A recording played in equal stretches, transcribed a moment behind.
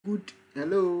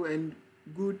Hello and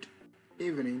good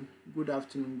evening, good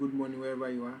afternoon, good morning, wherever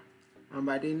you are. I'm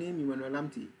by the name Emmanuel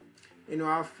Lamti. In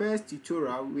our first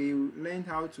tutorial, we learned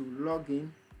how to log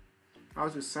in, how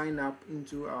to sign up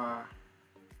into our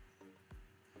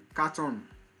Katon.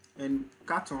 And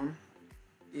Katon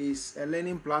is a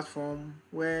learning platform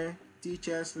where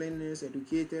teachers, learners,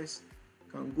 educators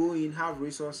can go in, have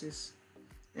resources,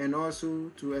 and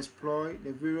also to exploit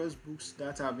the various books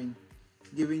that have been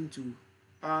given to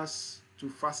us to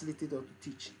facilitate or to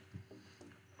teach.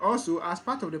 Also, as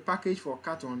part of the package for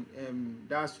Katon,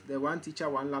 that's the one teacher,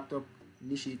 one laptop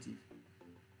initiative.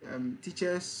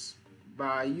 Teachers,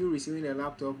 by you receiving a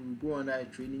laptop, will go under a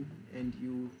training and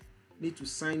you need to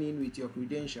sign in with your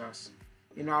credentials.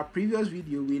 In our previous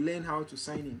video, we learned how to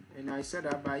sign in, and I said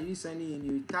that by you signing in,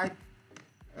 you type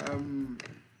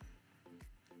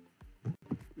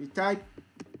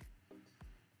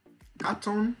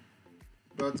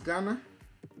Katon.Ghana,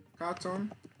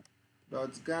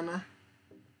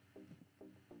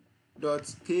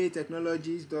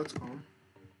 Katon.Ghana.katechnologies.com,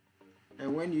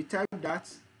 and when you type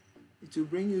that, it will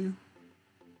bring you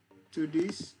to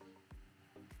this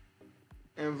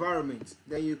environment.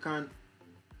 Then you can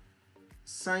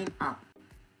sign up,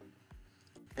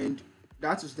 and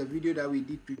that is the video that we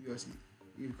did previously.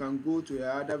 You can go to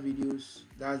the other videos,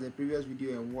 that's the previous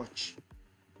video, and watch.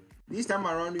 This time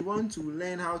around, we want to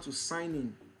learn how to sign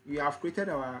in. We have created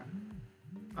our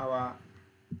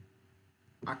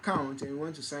account and we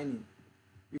want to sign in.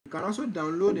 You can also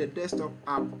download the desktop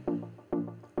app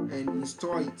and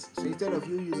install it. So instead of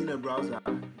you using a browser,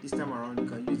 this time around you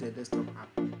can use the desktop app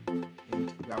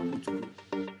and you are good to go.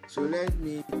 So let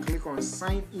me click on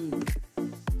sign in.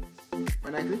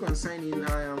 When I click on sign in,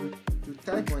 I am to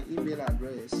type my email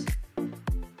address.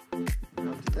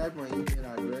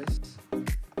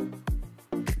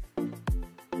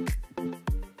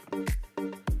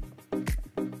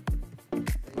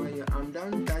 When I'm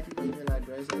done typing my email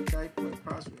address, I type my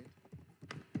password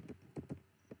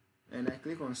and I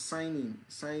click on sign in.